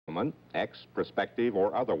ex, prospective,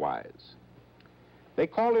 or otherwise. They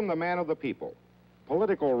called him the man of the people.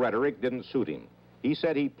 Political rhetoric didn't suit him. He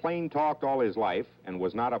said he plain talked all his life and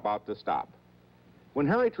was not about to stop. When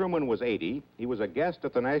Harry Truman was 80, he was a guest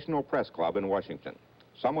at the National Press Club in Washington.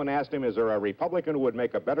 Someone asked him, is there a Republican who would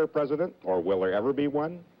make a better president, or will there ever be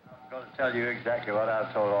one? I'm going to tell you exactly what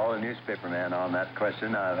I've told all the newspaper men on that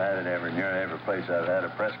question. I've had it nearly every place I've had a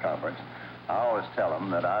press conference. I always tell them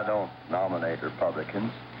that I don't nominate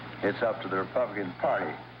Republicans. It's up to the Republican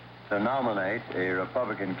Party to nominate a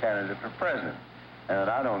Republican candidate for president. And that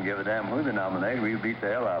I don't give a damn who they nominate. We beat the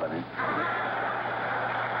hell out of him.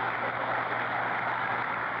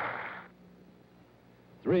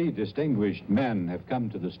 Three distinguished men have come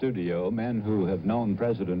to the studio, men who have known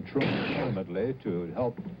President Truman intimately, to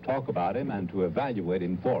help talk about him and to evaluate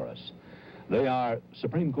him for us. They are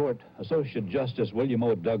Supreme Court Associate Justice William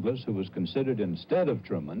O. Douglas, who was considered instead of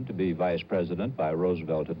Truman to be vice president by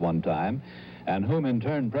Roosevelt at one time, and whom in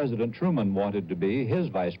turn President Truman wanted to be his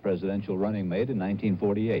vice presidential running mate in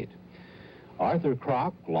 1948. Arthur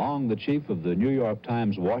Kroc, long the chief of the New York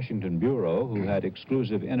Times Washington Bureau, who had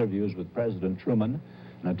exclusive interviews with President Truman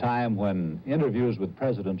in a time when interviews with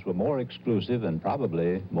presidents were more exclusive and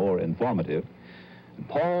probably more informative.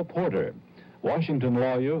 Paul Porter, Washington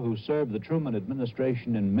lawyer who served the Truman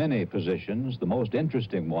administration in many positions. The most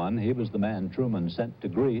interesting one, he was the man Truman sent to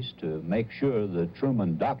Greece to make sure the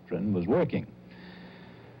Truman Doctrine was working.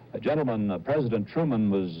 Gentlemen, President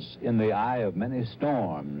Truman was in the eye of many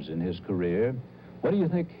storms in his career. What do you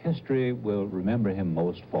think history will remember him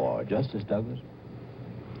most for? Justice Douglas?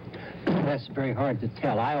 That's very hard to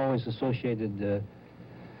tell. I always associated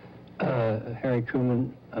Harry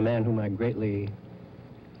Truman, a man whom I greatly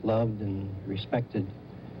loved and respected,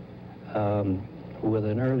 with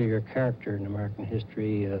an earlier character in American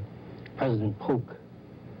history, President Polk.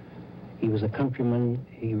 He was a countryman.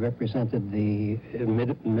 He represented the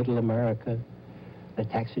middle America, the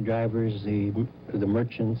taxi drivers, the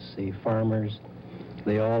merchants, the farmers.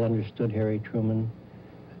 They all understood Harry Truman.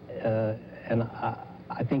 And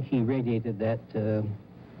I think he radiated that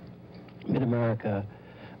mid-America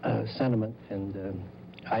sentiment and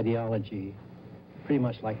ideology pretty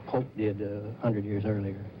much like Polk did 100 years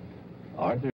earlier. Arthur?